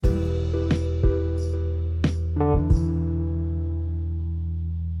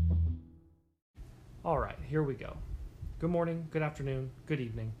here we go. Good morning, good afternoon, good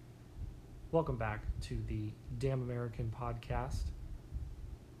evening. Welcome back to the Damn American podcast.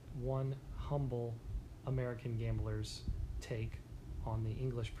 One humble American gambler's take on the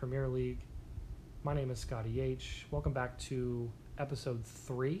English Premier League. My name is Scotty H. Welcome back to episode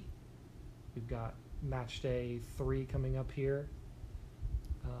 3. We've got match day 3 coming up here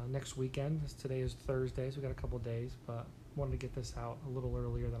next weekend. Today is Thursday, so we've got a couple days, but wanted to get this out a little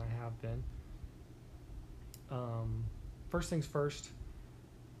earlier than I have been. First things first,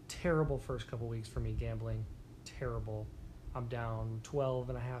 terrible first couple weeks for me gambling. Terrible. I'm down 12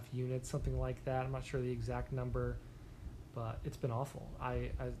 and a half units, something like that. I'm not sure the exact number, but it's been awful.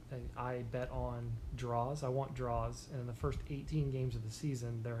 I bet on draws. I want draws, and in the first 18 games of the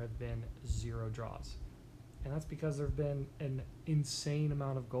season, there have been 0 draws. And that's because there have been an insane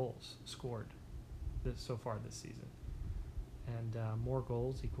amount of goals scored so far this season. And more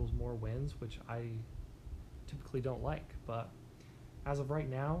goals equals more wins, which I typically don't like. But as of right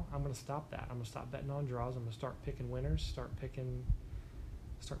now, I'm going to stop that. I'm going to stop betting on draws. I'm going to start picking winners, start picking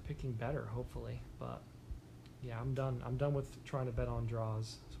better, hopefully. But yeah, I'm done. I'm done with trying to bet on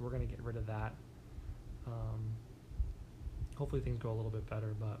draws, so we're going to get rid of that. Hopefully things go a little bit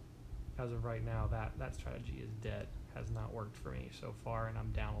better, but as of right now, that strategy is dead. Has not worked for me so far, and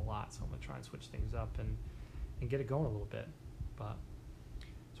I'm down a lot, so I'm going to try and switch things up and get it going a little bit. But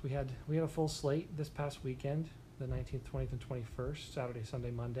so we had a full slate this past weekend, the 19th, 20th, and 21st, Saturday,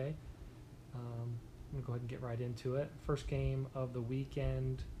 Sunday, Monday. I'm going to go ahead and get right into it. First game of the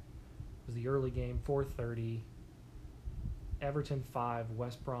weekend was the early game, 4:30. Everton 5,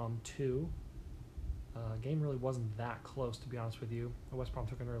 West Brom 2. Game really wasn't that close, to be honest with you. West Brom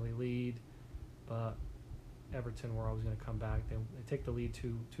took an early lead, but Everton were always going to come back. They take the lead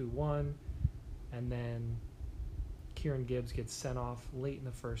 2-1, and then Kieran Gibbs gets sent off late in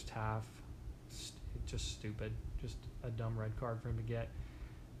the first half. Just stupid. Just a dumb red card for him to get.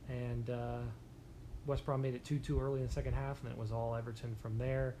 And West Brom made it 2-2 early in the second half, and then it was all Everton from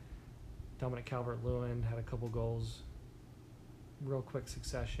there. Dominic Calvert-Lewin had a couple goals, real quick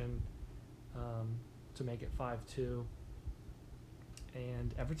succession, to make it 5-2.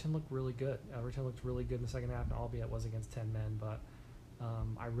 And Everton looked really good. Everton looked really good in the second half, and albeit it was against 10 men, but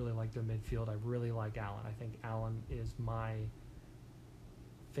I really like their midfield. I really like Allen. I think Allen is my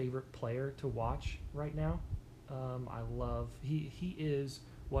favorite player to watch right now. He is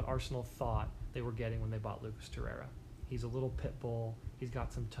what Arsenal thought they were getting when they bought Lucas Torreira. He's a little pit bull. He's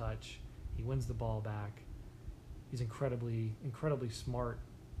got some touch. He wins the ball back. He's incredibly smart,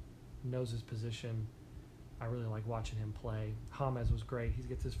 knows his position. I really like watching him play. James was great. He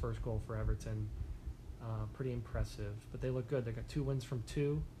gets his first goal for Everton. Pretty impressive. But they look good. They got 2 wins from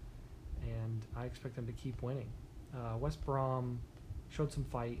 2, and I expect them to keep winning. West Brom showed some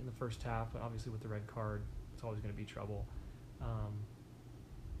fight in the first half, but obviously with the red card, it's always going to be trouble.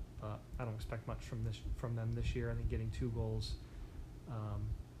 But I don't expect much from them this year. I think getting 2 goals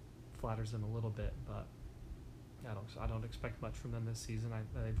flatters them a little bit, but I don't expect much from them this season.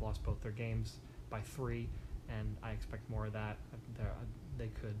 They've lost both their games by 3, and I expect more of that. They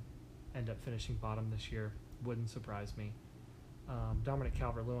could end up finishing bottom this year. Wouldn't surprise me. Dominic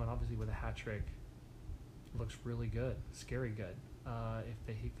Calvert-Lewin, obviously with a hat trick, looks really good, scary good.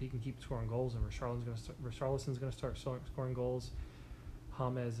 If he can keep scoring goals, and Richarlison's going to start scoring goals.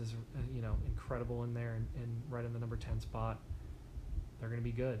 James is incredible in there and right in the number 10 spot. They're going to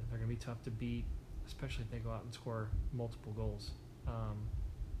be good. They're going to be tough to beat, especially if they go out and score multiple goals.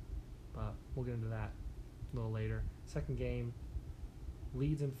 But we'll get into that a little later. Second game,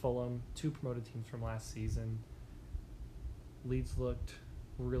 Leeds and Fulham, 2 promoted teams from last season. Leeds looked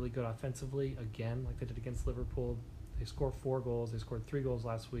really good offensively, again, like they did against Liverpool. They scored 4 goals. They scored 3 goals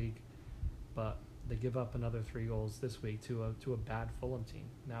last week, but they give up another 3 goals this week to a bad Fulham team.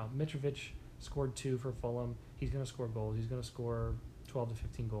 Now, Mitrovic scored 2 for Fulham. He's going to score goals. He's going to score 12 to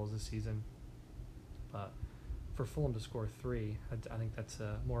 15 goals this season. But for Fulham to score 3, I think that's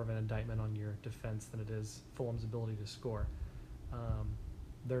more of an indictment on your defense than it is Fulham's ability to score.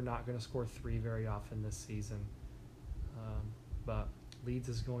 They're not going to score 3 very often this season. But Leeds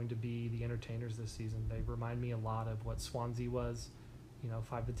is going to be the entertainers this season. They remind me a lot of what Swansea was,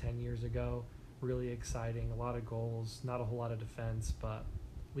 5 to 10 years ago. Really exciting, a lot of goals, not a whole lot of defense, but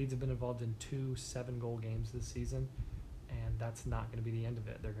Leeds have been involved in 2 7-goal games this season, and that's not going to be the end of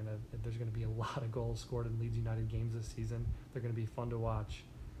it. There's going to be a lot of goals scored in Leeds United games this season. They're going to be fun to watch,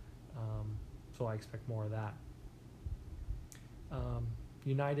 so I expect more of that.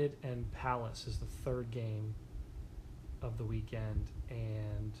 United and Palace is the third game of the weekend,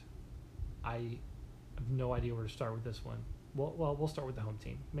 and I have no idea where to start with this one. Well, we'll start with the home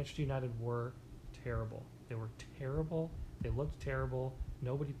team. Manchester United were terrible. They were terrible. They looked terrible.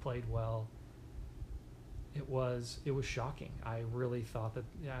 Nobody played well. It was shocking. I really thought that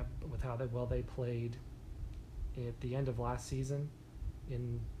with how well they played at the end of last season,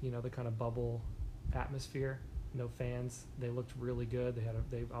 in the kind of bubble atmosphere, no fans. They looked really good.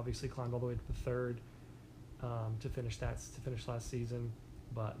 They obviously climbed all the way to the third to finish last season,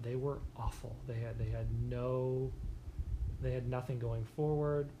 but they were awful. They had nothing going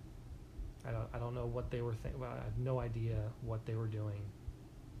forward. I don't know what they were thinking. Well, I have no idea what they were doing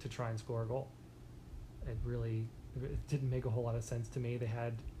to try and score a goal. It didn't make a whole lot of sense to me. They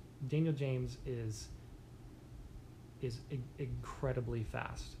had Daniel James is incredibly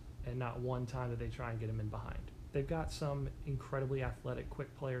fast, and not one time did they try and get him in behind. They've got some incredibly athletic,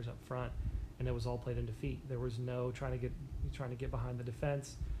 quick players up front, and it was all played in defeat. There was no trying to get behind the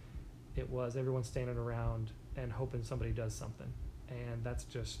defense. It was everyone standing around and hoping somebody does something, and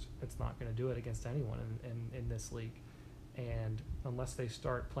it's not going to do it against anyone in this league. And unless they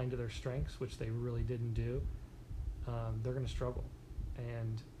start playing to their strengths, which they really didn't do, they're going to struggle.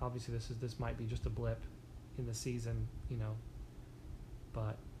 And obviously this might be just a blip in the season,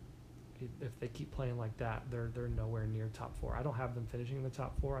 but if they keep playing like that, they're nowhere near top four. I don't have them finishing in the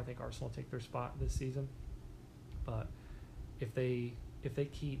top four. I think Arsenal will take their spot this season. But if they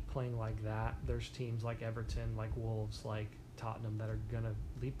keep playing like that, there's teams like Everton, like Wolves, like Tottenham that are gonna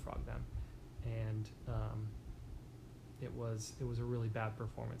leapfrog them. And it was a really bad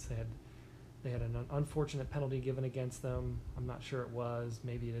performance. They had an unfortunate penalty given against them. I'm not sure it was.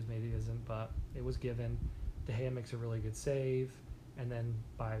 Maybe it is, maybe it isn't, but it was given. De Gea makes a really good save, and then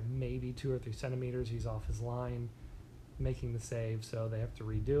by maybe 2 or 3 centimeters, he's off his line making the save, so they have to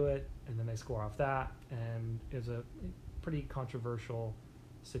redo it, and then they score off that, and it was a pretty controversial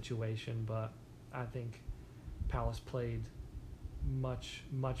situation, but I think Palace played much,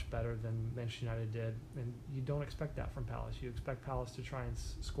 much better than Manchester United did, and you don't expect that from Palace. You expect Palace to try and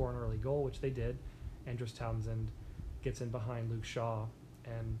score an early goal, which they did. Andros Townsend gets in behind Luke Shaw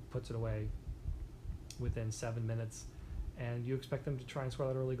and puts it away within 7 minutes, and you expect them to try and score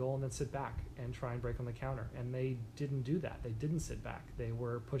that early goal and then sit back and try and break on the counter, and they didn't do that. They didn't sit back. They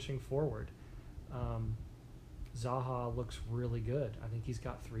were pushing forward. Zaha looks really good. I think he's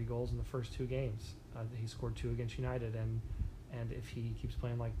got 3 goals in the first 2 games. He scored 2 against United, and if he keeps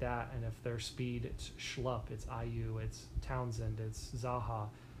playing like that, and if their speed, it's Schlupp, it's Ayew, it's Townsend, it's Zaha.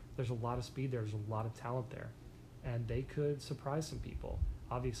 There's a lot of speed there. There's a lot of talent there, and they could surprise some people.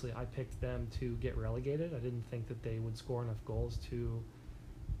 Obviously, I picked them to get relegated. I didn't think that they would score enough goals to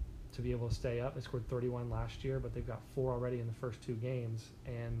be able to stay up. They scored 31 last year, but they've got 4 already in the first 2 games,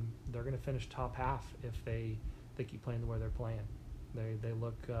 and they're going to finish top half if they keep playing the way they're playing. They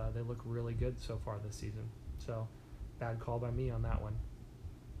look really good so far this season. So, bad call by me on that one.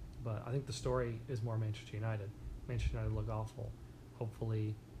 But I think the story is more Manchester United. Manchester United look awful.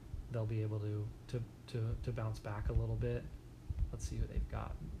 Hopefully, they'll be able to bounce back a little bit. Let's see who they've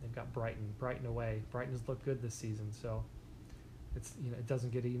got. They've got Brighton away. Brighton has looked good this season, so it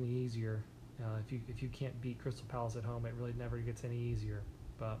doesn't get any easier. If you can't beat Crystal Palace at home, it really never gets any easier.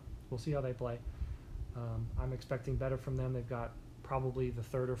 But we'll see how they play. I'm expecting better from them. They've got probably the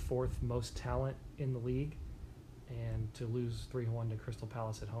 3rd or 4th most talent in the league, and to lose 3-1 to Crystal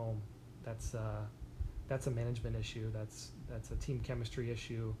Palace at home, that's a management issue. That's a team chemistry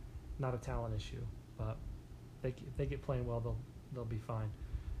issue, not a talent issue. But if they get playing well, they'll be fine.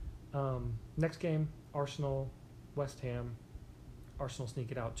 Next game, Arsenal, West Ham. Arsenal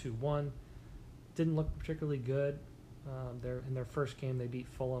sneak it out 2-1. Didn't look particularly good. In their first game, they beat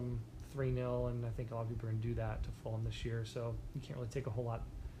Fulham 3-0, and I think a lot of people are going to do that to Fulham this year, so you can't really take a whole lot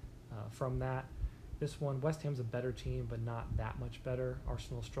from that. This one, West Ham's a better team, but not that much better.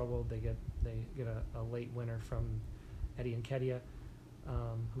 Arsenal struggled. They get a late winner from Eddie Nketiah,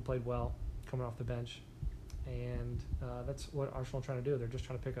 who played well coming off the bench. And that's what Arsenal are trying to do. They're just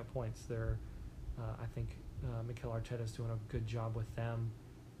trying to pick up points. I think Mikel Arteta's doing a good job with them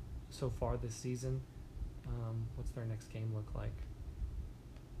so far this season. What's their next game look like?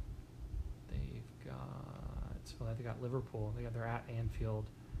 They've got Liverpool. They're at Anfield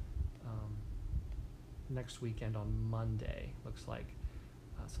next weekend on Monday, looks like.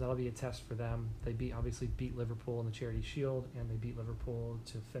 So that'll be a test for them. They obviously beat Liverpool in the Charity Shield, and they beat Liverpool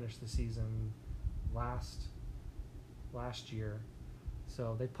to finish the season last year.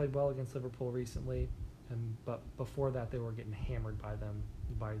 So they played well against Liverpool recently, but before that they were getting hammered by them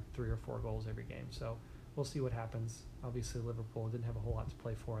by 3 or 4 goals every game. So we'll see what happens. Obviously Liverpool didn't have a whole lot to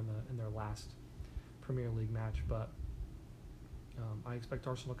play for in their last Premier League match, but I expect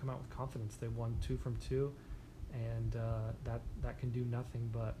Arsenal to come out with confidence. They won 2 from 2, and that can do nothing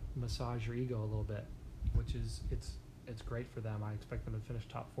but massage your ego a little bit. which is it's great for them. I expect them to finish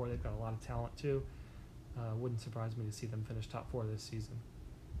top four. They've got a lot of talent too. Wouldn't surprise me to see them finish top four this season.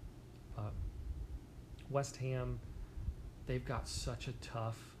 But West Ham, they've got such a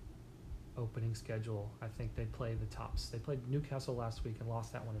tough opening schedule. I think they play the tops. They played Newcastle last week and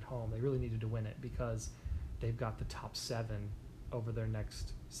lost that one at home. They really needed to win it because they've got the top 7 over their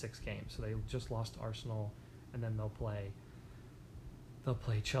next 6 games. So they just lost to Arsenal, and then they'll play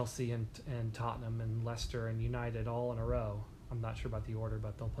Chelsea and Tottenham and Leicester and United all in a row. I'm not sure about the order,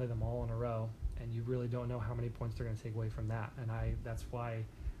 but they'll play them all in a row, and you really don't know how many points they're going to take away from that. And that's why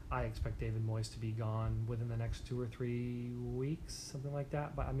I expect David Moyes to be gone within the next 2 or 3 weeks, something like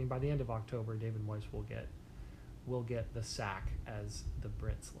that. But I mean, by the end of October, David Moyes will get the sack, as the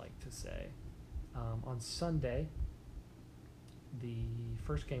Brits like to say. On Sunday, the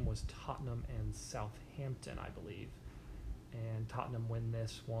first game was Tottenham and Southampton, I believe, and Tottenham win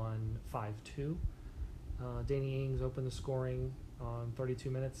this one 5-2. Danny Ings opened the scoring on 32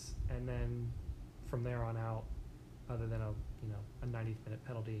 minutes, and then from there on out, other than a 90th minute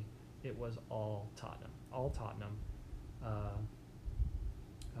penalty, it was all Tottenham.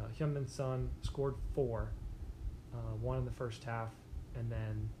 Heung-min Son scored 4, 1 in the first half, and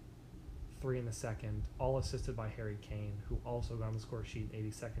then 3 in the second, all assisted by Harry Kane, who also got on the score sheet in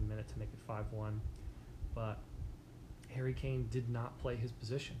 82nd minute to make it 5-1. But Harry Kane did not play his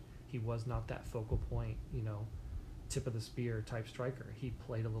position. He was not that focal point, tip of the spear type striker. He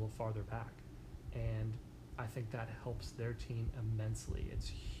played a little farther back, and I think that helps their team immensely. It's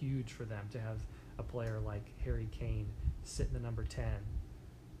huge for them to have a player like Harry Kane sit in the number 10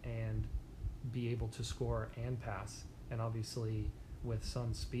 and be able to score and pass. And obviously with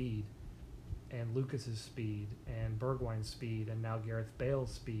Son's speed and Lucas's speed and Bergwijn's speed and now Gareth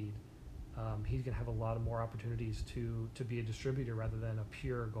Bale's speed, he's going to have a lot of more opportunities to be a distributor rather than a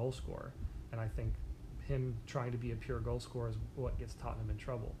pure goal scorer. And I think him trying to be a pure goal scorer is what gets Tottenham in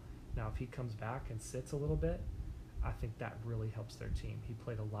trouble. Now, if he comes back and sits a little bit, I think that really helps their team. He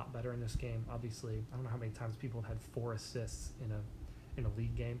played a lot better in this game. Obviously, I don't know how many times people have had 4 assists in a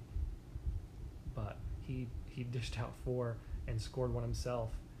league game, but he dished out 4 and scored 1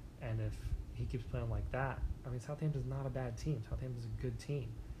 himself. And if he keeps playing like that, I mean, Southampton's not a bad team. Southampton's a good team,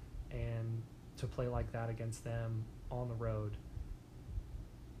 and to play like that against them on the road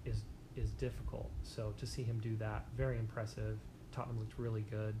is difficult. So to see him do that, very impressive. Tottenham looked really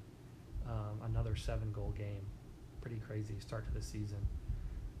good. Another 7-goal game. Pretty crazy start to the season.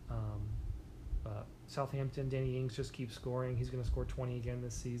 But Southampton, Danny Ings just keeps scoring. He's going to score 20 again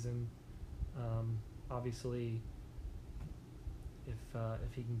this season. Obviously,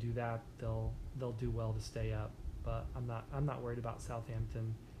 if he can do that, they'll do well to stay up. But I'm not worried about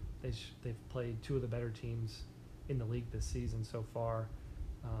Southampton. They've played 2 of the better teams in the league this season so far.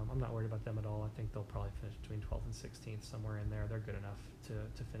 I'm not worried about them at all. I think they'll probably finish between 12th and 16th, somewhere in there. They're good enough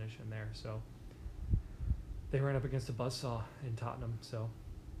to finish in there. So they ran up against a buzzsaw in Tottenham, so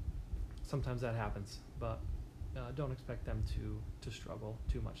sometimes that happens. But don't expect them to struggle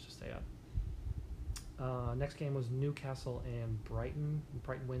too much to stay up. Next game was Newcastle and Brighton.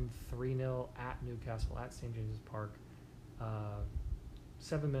 Brighton win 3-0 at Newcastle at St. James's Park.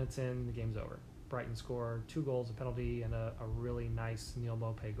 7 minutes in, the game's over. Brighton scored 2 goals, a penalty, and a really nice Neal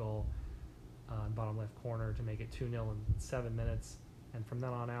Maupay goal in bottom left corner to make it 2-0 in 7 minutes. And from then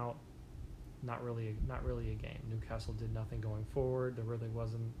on out, not really a game. Newcastle did nothing going forward. There really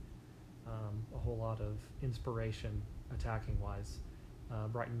wasn't a whole lot of inspiration attacking wise.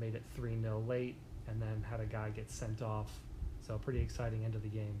 Brighton made it 3-0 late and then had a guy get sent off. So pretty exciting end of the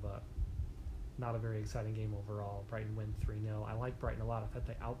game, but not a very exciting game overall. Brighton win 3-0. I like Brighton a lot. I thought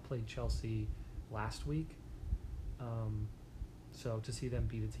they outplayed Chelsea last week. So to see them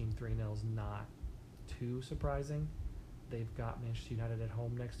beat a team 3-0 is not too surprising. They've got Manchester United at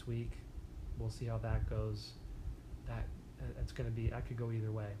home next week. We'll see how that goes. It's going to be, I could go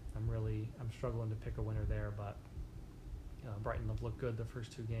either way. I'm struggling to pick a winner there, but Brighton have looked good the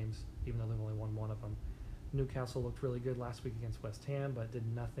first 2 games, even though they've only won 1 of them. Newcastle looked really good last week against West Ham, but did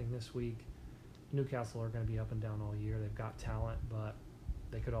nothing this week. Newcastle are going to be up and down all year. They've got talent, but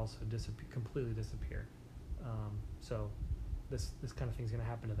they could also completely disappear. So this kind of thing's going to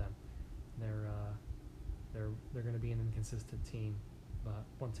happen to them. They're going to be an inconsistent team, but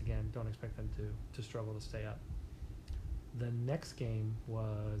once again, don't expect them to struggle to stay up. The next game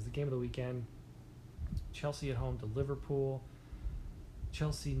was the game of the weekend. Chelsea at home to Liverpool.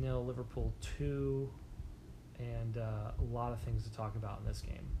 Chelsea 0, Liverpool 2, and a lot of things to talk about in this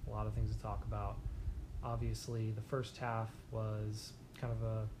game. A lot of things to talk about. Obviously, the first half was kind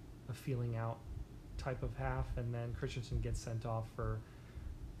of a feeling out type of half, and then Christensen gets sent off for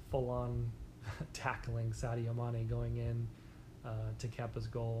full-on tackling Sadio Mane going in to Kepa's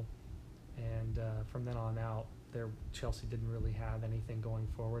goal. And from then on out, Chelsea didn't really have anything going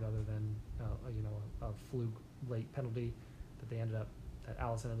forward other than a fluke late penalty that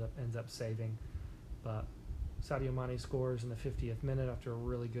Alisson ends up saving. But Sadio Mane scores in the 50th minute after a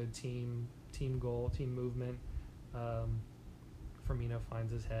really good team goal, team movement. Firmino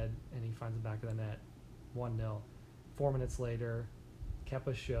finds his head and he finds the back of the net, 1-0. 4 minutes later,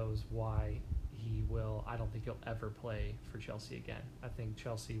 Kepa shows why I don't think he'll ever play for Chelsea again. I think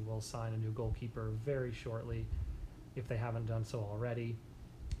Chelsea will sign a new goalkeeper very shortly if they haven't done so already.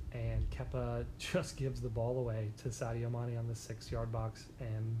 And Kepa just gives the ball away to Sadio Mane on the 6-yard box,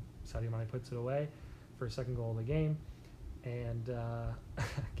 and Sadio Mane puts it away for a second goal of the game. And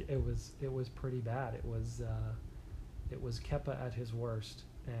it was pretty bad. It was Kepa at his worst,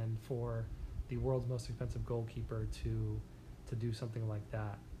 and for the world's most expensive goalkeeper to do something like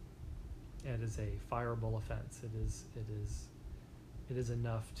that, it is a fireable offense. It is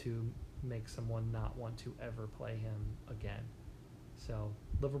enough to make someone not want to ever play him again. So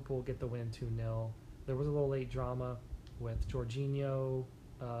Liverpool get the win 2-0. There was a little late drama with Jorginho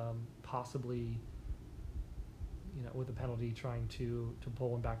possibly, with a penalty trying to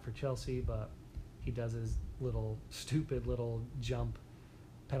pull him back for Chelsea, but he does his stupid little jump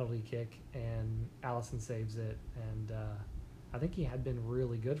penalty kick, and Alisson saves it. And I think he had been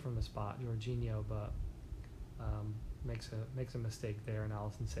really good from the spot, Jorginho, but makes a mistake there, and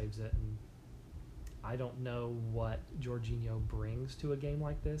Alisson saves it. And I don't know what Jorginho brings to a game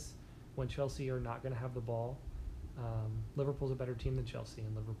like this when Chelsea are not going to have the ball. Liverpool's a better team than Chelsea,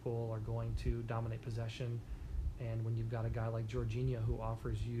 and Liverpool are going to dominate possession. And when you've got a guy like Jorginho who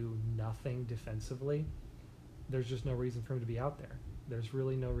offers you nothing defensively, there's just no reason for him to be out there. There's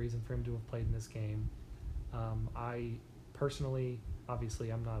really no reason for him to have played in this game. I personally,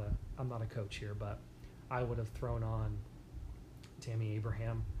 obviously, I'm not a coach here, but I would have thrown on Tammy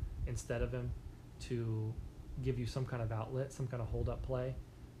Abraham instead of him to give you some kind of outlet, some kind of hold-up play.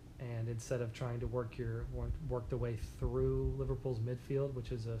 And instead of trying to work the way through Liverpool's midfield,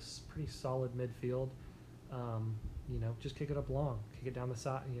 which is a pretty solid midfield, just kick it up long, kick it down the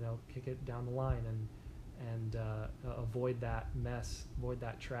side, kick it down the line, and avoid that mess, avoid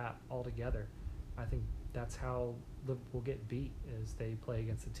that trap altogether. I think that's how Liverpool get beat, is they play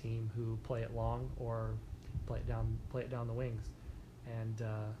against a team who play it long or play it down the wings. And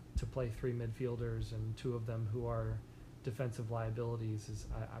to play three midfielders and two of them who are defensive liabilities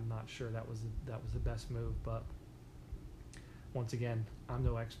I'm not sure that was the best move. But once again, I'm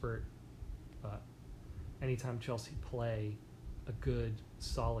no expert, but anytime Chelsea play a good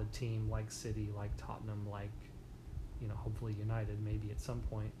solid team like City, like Tottenham, like hopefully United maybe at some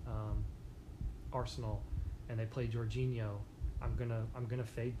point, Arsenal, and they play Jorginho, I'm gonna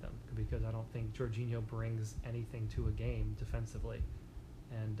fade them, because I don't think Jorginho brings anything to a game defensively.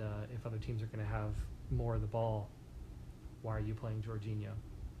 And if other teams are going to have more of the ball, why are you playing Jorginho?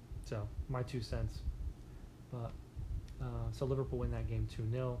 So my 2 cents. But so Liverpool win that game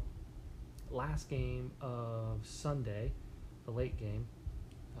 2-0. Last game of Sunday, the late game,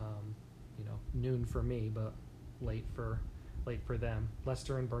 noon for me, but late for them.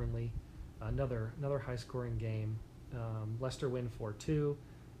 Leicester and Burnley, another high scoring game. Leicester win 4-2.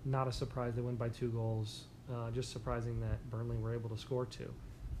 Not a surprise they win by 2 goals. Just surprising that Burnley were able to score 2.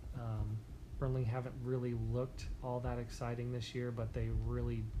 Burnley haven't really looked all that exciting this year, but they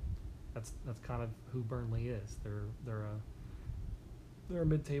really that's kind of who Burnley is. They're a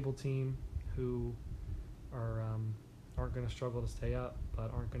mid-table team who aren't going to struggle to stay up,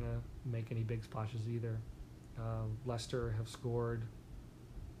 but aren't going to make any big splashes either. Leicester have scored,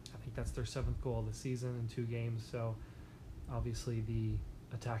 I think that's their 7th goal of the season in 2 games, so obviously the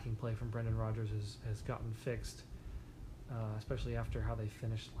attacking play from Brendan Rodgers has gotten fixed, especially after how they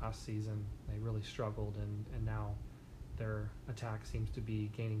finished last season. They really struggled, and now their attack seems to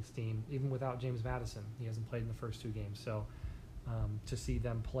be gaining steam, even without James Maddison. He hasn't played in the first 2 games, so to see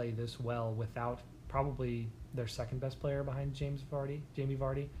them play this well without probably their second best player behind Jamie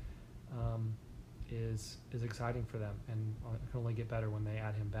Vardy, is exciting for them, and it can only get better when they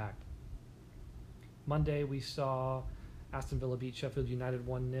add him back. Monday we saw Aston Villa beat Sheffield United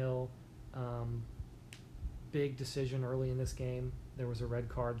 1-0. Big decision early in this game. There was a red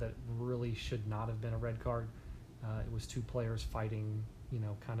card that really should not have been a red card. It was 2 players fighting,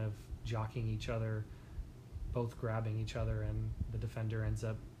 kind of jockeying each other, both grabbing each other, and the defender ends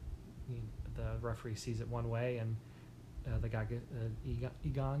up, the referee sees it one way, and the guy,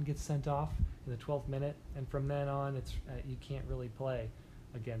 Egan, gets sent off in the 12th minute, and from then on, it's you can't really play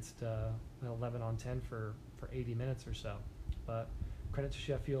against 11 on 10 for 80 minutes or so. But credit to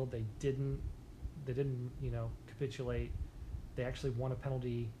Sheffield. They didn't capitulate. They actually won a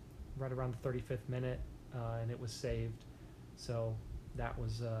penalty right around the 35th minute, and it was saved. So that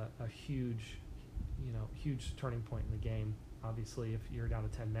was a huge turning point in the game. Obviously, if you're down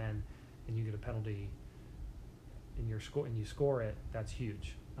to 10 men and you get a penalty and you score it, that's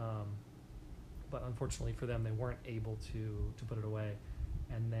huge. But unfortunately for them, they weren't able to put it away.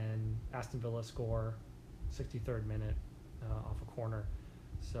 And then Aston Villa score 63rd minute off a corner.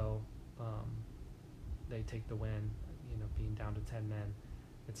 So they take the win. Being down to 10 men,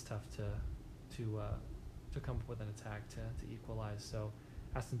 it's tough to come up with an attack to equalize. So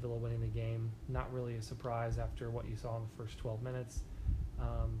Aston Villa winning the game, not really a surprise after what you saw in the first 12 minutes.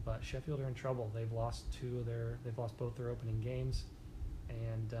 But Sheffield are in trouble. They've lost both their opening games,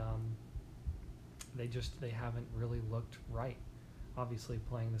 and they haven't really looked right. Obviously,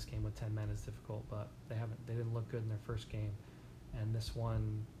 playing this game with 10 men is difficult, but they didn't look good in their first game, and this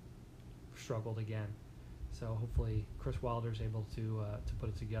one struggled again. So hopefully Chris Wilder's able to put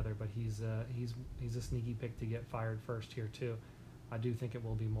it together, but he's a sneaky pick to get fired first here too. I do think it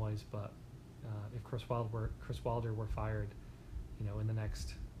will be Moyes, but if Chris Wilder were fired, in the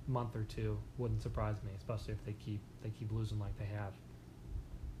next month or two, wouldn't surprise me, especially if they keep losing like they have.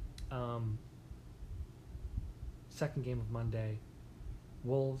 Second game of Monday,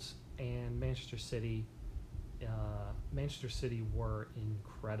 Wolves and Manchester City. Manchester City were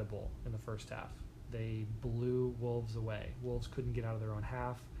incredible in the first half. They blew Wolves away. Wolves couldn't get out of their own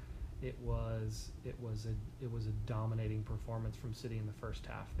half. It was a dominating performance from City in the first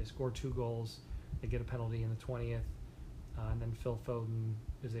half. They scored 2 goals. They get a penalty in the 20th, and then Phil Foden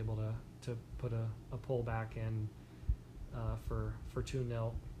is able to put a pullback in for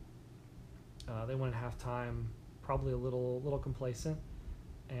 2-0. They went at halftime probably a little complacent,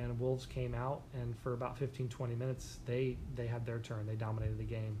 and Wolves came out, and for about 15-20 minutes they had their turn. They dominated the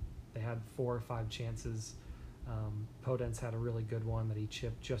game. They had 4 or 5 chances. Podence had a really good one that he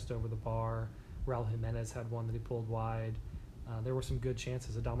chipped just over the bar. Raul Jimenez had one that he pulled wide. There were some good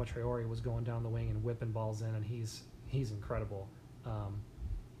chances. Adama Traore was going down the wing and whipping balls in, and he's incredible.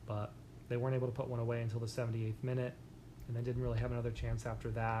 But they weren't able to put one away until the 78th minute, and they didn't really have another chance after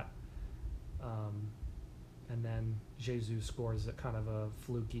that. And then Jesus scores a kind of a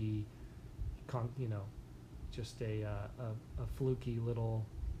fluky, just a fluky little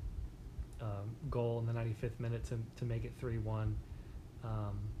goal in the 95th minute to make it 3-1.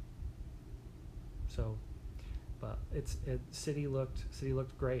 But City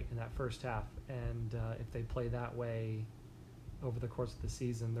looked great in that first half, and if they play that way over the course of the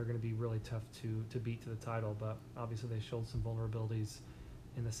season, they're going to be really tough to beat to the title. But obviously they showed some vulnerabilities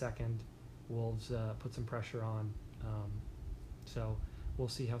in the second. Wolves put some pressure on, so we'll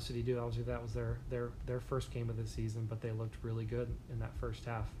see how City do. Obviously that was their first game of the season, but they looked really good in that first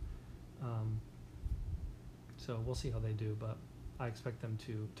half. So we'll see how they do, but I expect them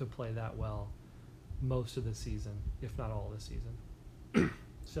to play that well most of the season, if not all of the season.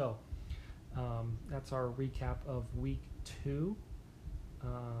 So that's our recap of week 2.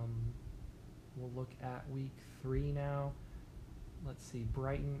 We'll look at week 3 now. Let's see,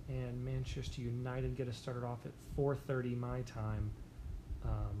 Brighton and Manchester United get us started off at 4:30 my time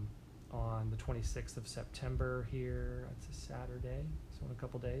on the 26th of September here. It's a Saturday, so in a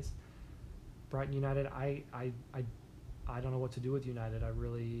couple days. Brighton United, I don't know what to do with United.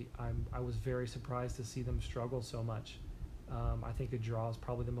 I was very surprised to see them struggle so much. I think a draw is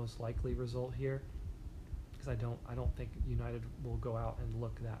probably the most likely result here, because I don't think United will go out and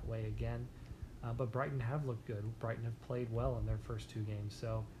look that way again. But Brighton have looked good. Brighton have played well in their first 2 games,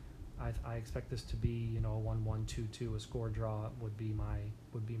 so I expect this to be a 1-1, 2-2, a score draw would be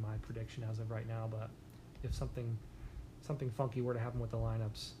my prediction as of right now. But if something funky were to happen with the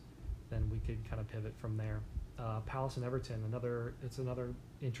lineups, then we could kind of pivot from there. Palace and Everton, it's another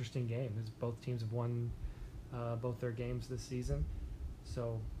interesting game, as both teams have won both their games this season,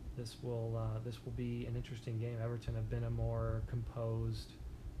 so this will be an interesting game. Everton have been a more composed,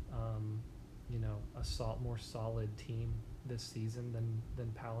 more solid team this season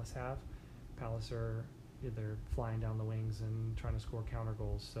than Palace have. Palace are either flying down the wings and trying to score counter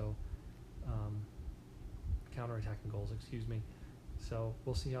goals, so counter-attacking goals, excuse me. So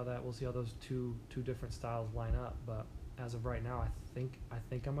we'll see how those two different styles line up. But as of right now, I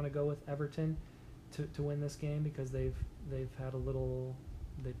think I'm going to go with Everton to win this game, because they've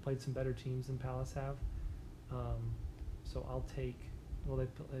played some better teams than Palace have. So I'll take. Well,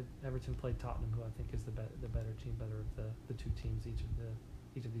 Everton played Tottenham, who I think is the better team, better of the 2 teams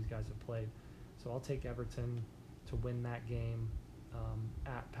each of these guys have played. So I'll take Everton to win that game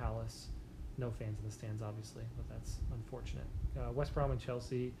at Palace. No fans in the stands, obviously, but that's unfortunate. West Brom and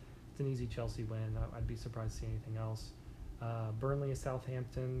Chelsea. It's an easy Chelsea win. I'd be surprised to see anything else. Burnley and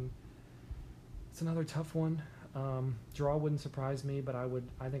Southampton. It's another tough one. Draw wouldn't surprise me, but I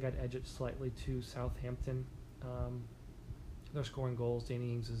think I'd edge it slightly to Southampton. They're scoring goals.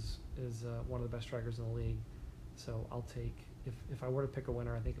 Danny Ings is one of the best strikers in the league. So I'll take, if I were to pick a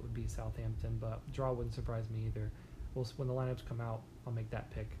winner, I think it would be Southampton, but draw wouldn't surprise me either. When the lineups come out, I'll make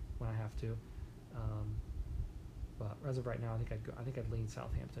that pick when I have to. But as of right now, I think I'd lean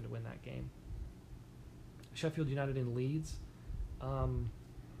Southampton to win that game. Sheffield United and Leeds. Man,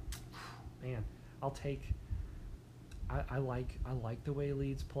 I'll take. I like the way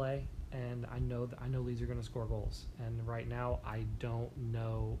Leeds play, and I know Leeds are going to score goals. And right now, I don't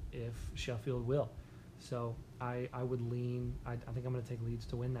know if Sheffield will. So I would lean. I think I'm going to take Leeds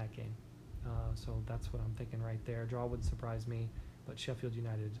to win that game. So that's what I'm thinking right there. Draw wouldn't surprise me, but Sheffield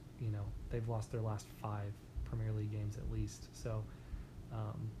United, they've lost their last 5 Premier League games at least. So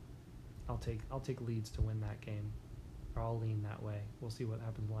I'll take Leeds to win that game. Or I'll lean that way. We'll see what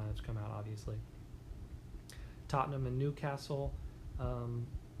happens when lineups come out, obviously. Tottenham and Newcastle. Tottenham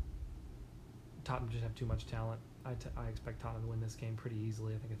just have too much talent. I expect Tottenham to win this game pretty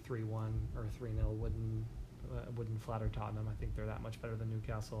easily. I think a 3-1 or a 3-0 wouldn't flatter Tottenham. I think they're that much better than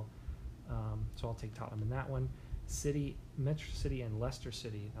Newcastle. So I'll take Tottenham in that one. Manchester City and Leicester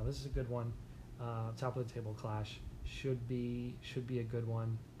City. Now this is a good one. Top of the table clash should be a good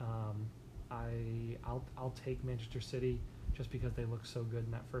one. I'll take Manchester City just because they look so good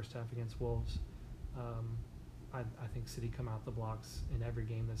in that first half against Wolves. I think City come out the blocks in every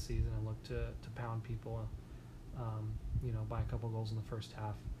game this season and look to pound people, by a couple goals in the first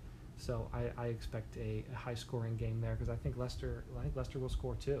half. So I expect a high-scoring game there because I think Leicester will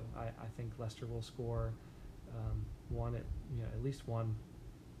score too. I think Leicester will score at least one,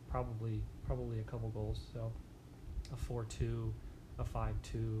 probably a couple goals. So a 4-2, a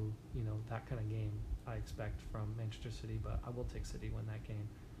 5-2, that kind of game I expect from Manchester City. But I will take City win that game.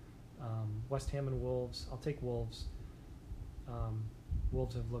 West Ham and Wolves. I'll take Wolves.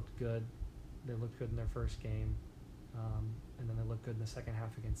 Wolves have looked good. They looked good in their first game, and then they looked good in the second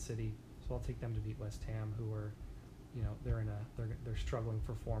half against City. So I'll take them to beat West Ham, who are, they're struggling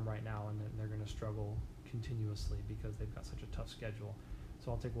for form right now, and they're going to struggle continuously because they've got such a tough schedule.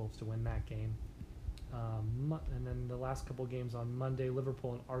 So I'll take Wolves to win that game. And then the last couple games on Monday,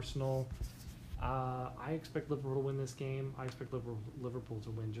 Liverpool and Arsenal. I expect Liverpool to win this game. I expect Liverpool to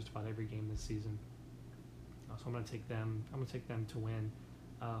win just about every game this season. So I'm going to take them. I'm going to take them to win.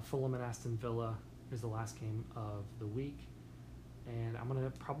 Fulham and Aston Villa is the last game of the week, and I'm going to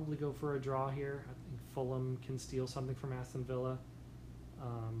probably go for a draw here. I think Fulham can steal something from Aston Villa.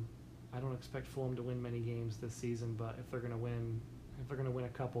 I don't expect Fulham to win many games this season, but if they're going to win a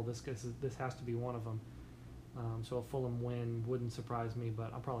couple, this has to be one of them. So a Fulham win wouldn't surprise me,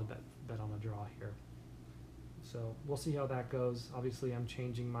 but I'll probably bet on a draw here. So we'll see how that goes. Obviously, I'm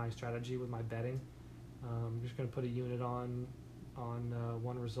changing my strategy with my betting. I'm just going to put a unit on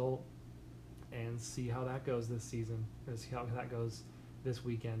one result and see how that goes this season. See how that goes this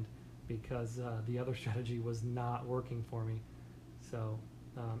weekend, because the other strategy was not working for me. So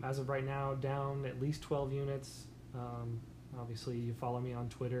as of right now, down at least 12 units. Obviously, you follow me on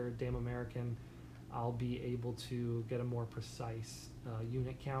Twitter, Damn American. I'll be able to get a more precise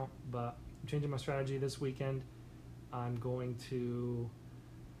unit count, but I'm changing my strategy this weekend. I'm going to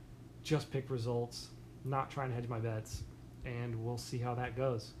just pick results, not trying to hedge my bets, and we'll see how that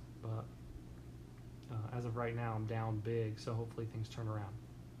goes. But as of right now, I'm down big, so hopefully things turn around.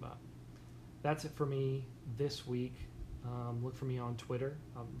 But that's it for me this week. Look for me on Twitter,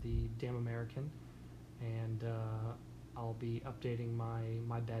 the Damn American, and I'll be updating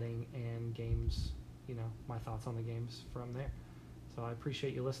my betting and games, my thoughts on the games from there. So I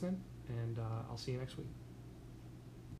appreciate you listening, and I'll see you next week.